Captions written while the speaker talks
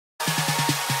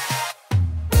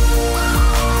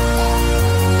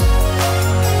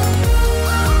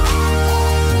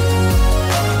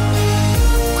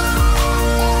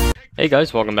Hey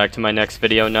guys, welcome back to my next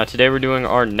video. Now today we're doing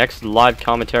our next live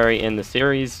commentary in the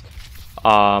series.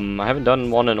 I haven't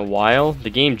done one in a while. The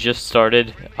game just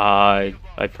started. I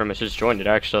pretty much just joined it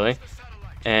actually.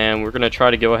 And we're going to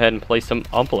try to go ahead and play some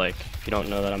UPLINK. If you don't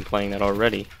know that I'm playing that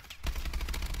already.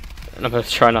 And I'm going to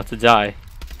try not to die.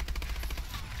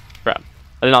 Crap.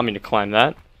 I did not mean to climb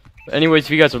that. But anyways,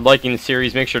 if you guys are liking the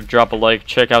series, make sure to drop a like.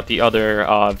 Check out the other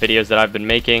videos that I've been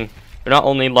making. They're not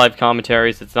only live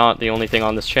commentaries, it's not the only thing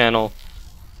on this channel.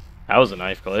 That was a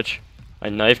knife glitch. I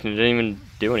knifed and it didn't even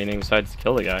do anything besides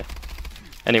kill the guy.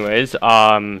 Anyways,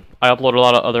 I upload a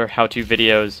lot of other how-to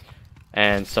videos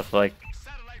and stuff like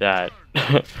that.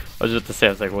 I was just to say, I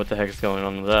was like, what the heck is going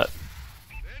on with that?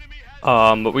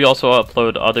 But we also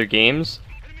upload other games,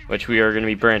 which we are going to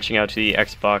be branching out to the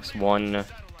Xbox One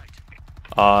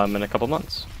in a couple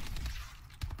months.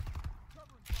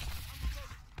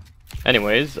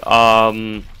 Anyways,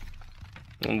 what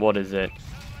is it?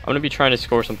 I'm going to be trying to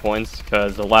score some points,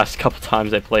 because the last couple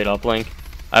times I played UPLINK,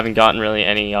 I haven't gotten really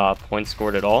any points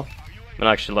scored at all. I'm going to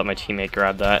actually let my teammate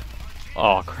grab that.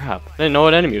 Oh, crap. I didn't know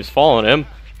an enemy was following him.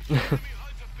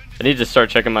 I need to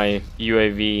start checking my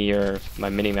UAV, or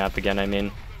my minimap again, I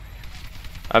mean.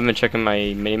 I haven't been checking my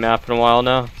minimap in a while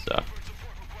now, so.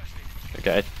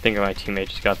 Okay, I think my teammate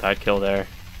just got that kill there.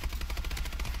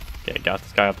 Okay, got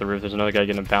this guy up the roof. There's another guy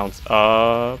getting bounced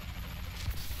up.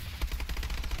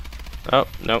 Oh,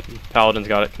 nope. Paladin's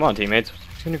got it. Come on, teammates.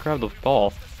 Who's gonna grab the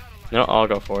ball? No, I'll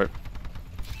go for it.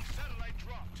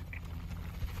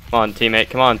 Come on,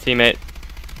 teammate. Come on, teammate.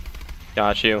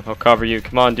 Got you. I'll cover you.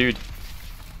 Come on, dude.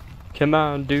 Come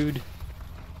on, dude.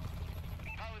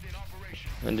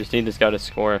 I just need this guy to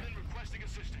score.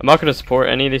 I'm not gonna support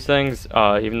any of these things,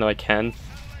 even though I can.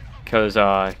 Because,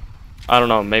 I don't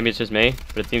know, maybe it's just me,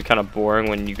 but it seems kind of boring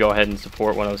when you go ahead and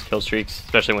support one of those kill streaks,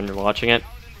 especially when you're watching it.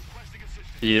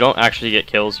 You don't actually get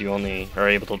kills, you only are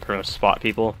able to pretty much spot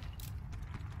people.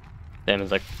 Damn,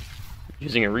 it's like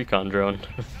using a recon drone.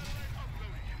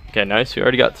 Okay, nice. We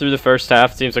already got through the first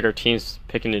half. Seems like our team's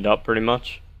picking it up pretty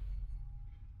much.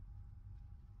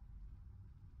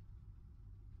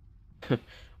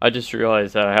 I just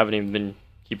realized that I haven't even been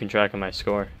keeping track of my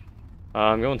score.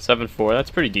 I'm going 7-4.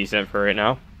 That's pretty decent for right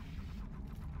now.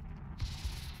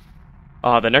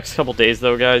 The next couple days,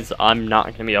 though, guys, I'm not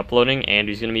going to be uploading.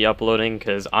 Andy's going to be uploading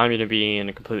because I'm going to be in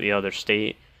a completely other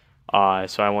state. So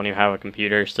I won't even have a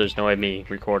computer, so there's no way of me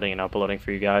recording and uploading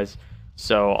for you guys.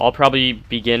 So I'll probably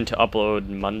begin to upload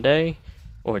Monday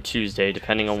or Tuesday,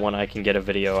 depending on when I can get a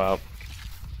video out.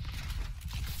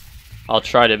 I'll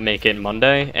try to make it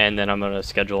Monday, and then I'm going to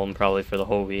schedule them probably for the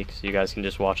whole week, so you guys can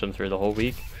just watch them through the whole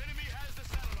week.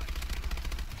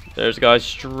 There's a guy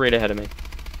straight ahead of me.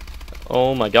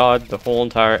 Oh my god, the whole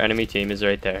entire enemy team is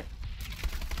right there.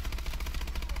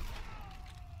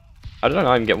 How did I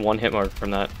not even get one hit mark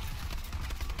from that?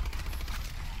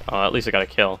 Oh, at least I got a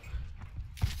kill.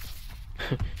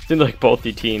 Seemed like both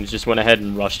the teams just went ahead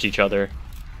and rushed each other.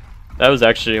 That was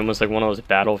actually almost like one of those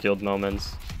battlefield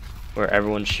moments where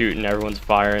everyone's shooting, everyone's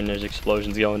firing, there's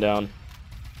explosions going down.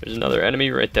 There's another enemy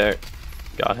right there.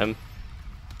 Got him.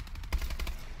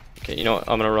 Okay, you know what?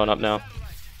 I'm gonna run up now.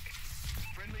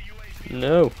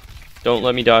 No. Don't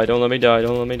let me die, don't let me die,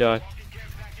 don't let me die.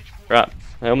 Crap.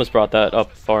 I almost brought that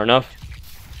up far enough.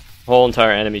 The whole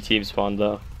entire enemy team spawned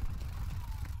though.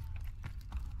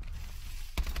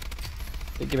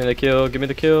 Hey, give me the kill, give me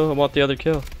the kill. I want the other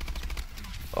kill.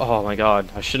 Oh my god,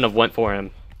 I shouldn't have went for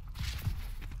him.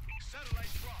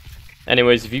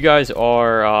 Anyways, if you guys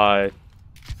are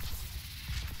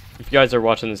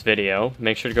watching this video,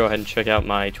 make sure to go ahead and check out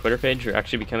my Twitter page. We're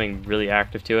actually becoming really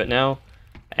active to it now.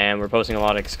 And we're posting a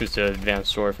lot of exclusive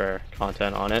Advanced Warfare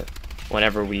content on it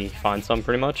whenever we find some,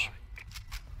 pretty much.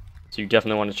 So you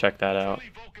definitely want to check that out.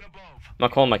 I'm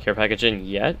not calling my care package in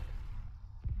yet.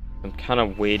 I'm kind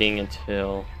of waiting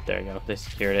until... There you go. They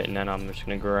secured it, and then I'm just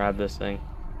going to grab this thing.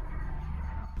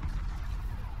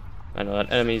 I know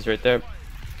that enemy's right there.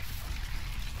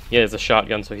 He has a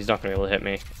shotgun, so he's not going to be able to hit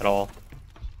me at all.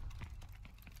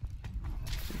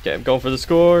 Okay, I'm going for the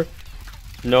score.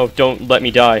 No, don't let me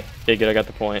die. Okay, good, I got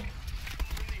the point.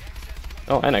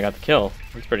 Oh, and I got the kill.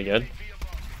 That's pretty good.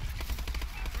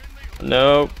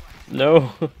 No,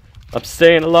 no. I'm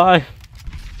staying alive.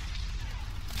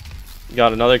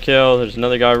 Got another kill. There's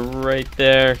another guy right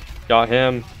there. Got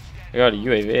him. I got a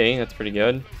UAV. That's pretty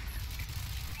good.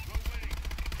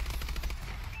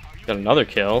 Got another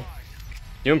kill.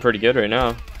 Doing pretty good right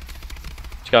now.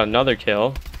 Just got another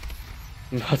kill.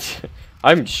 But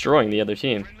I'm destroying the other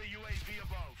team.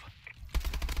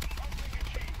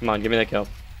 Come on, give me that kill.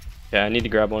 Yeah, I need to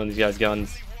grab one of these guys'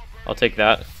 guns. I'll take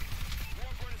that.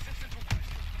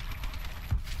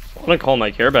 I want to call my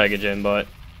care package in, but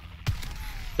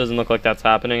doesn't look like that's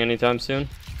happening anytime soon.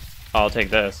 I'll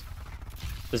take this.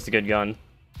 This is a good gun.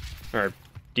 Or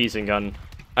decent gun.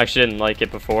 I actually didn't like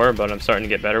it before, but I'm starting to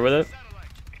get better with it.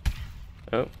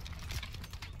 Oh.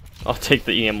 I'll take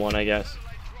the EM1, I guess.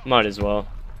 Might as well.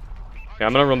 Okay,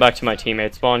 I'm gonna run back to my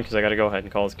teammate spawn because I gotta go ahead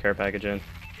and call his care package in.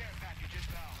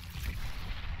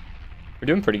 We're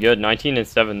doing pretty good. 19 and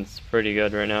 7's pretty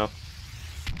good right now.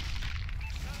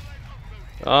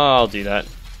 Oh, I'll do that.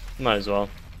 Might as well.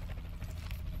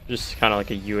 Just kind of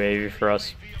like a UAV for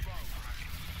us.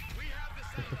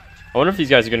 I wonder if these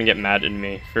guys are gonna get mad at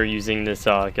me for using this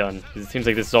gun. 'Cause it seems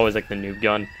like this is always like the noob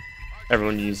gun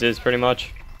everyone uses pretty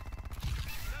much.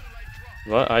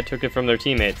 But I took it from their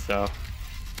teammates, so.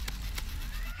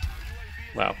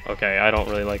 Wow, okay, I don't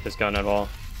really like this gun at all.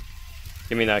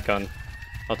 Give me that gun.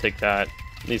 I'll take that.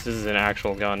 At least this is an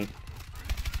actual gun.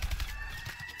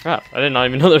 Crap, I did not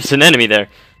even know there was an enemy there.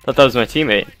 Thought that was my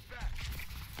teammate.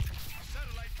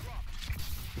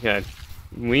 Okay,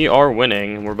 we are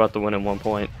winning. We're about to win in 1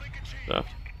 point. So,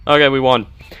 okay, we won.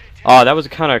 That was a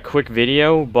kind of quick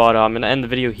video, but I'm going to end the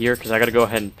video here because I got to go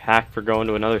ahead and pack for going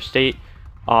to another state.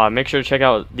 Make sure to check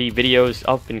out the videos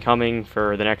up and coming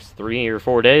for the next 3 or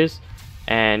 4 days,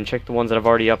 and check the ones that I've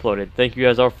already uploaded. Thank you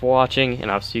guys all for watching,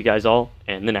 and I'll see you guys all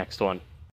in the next one.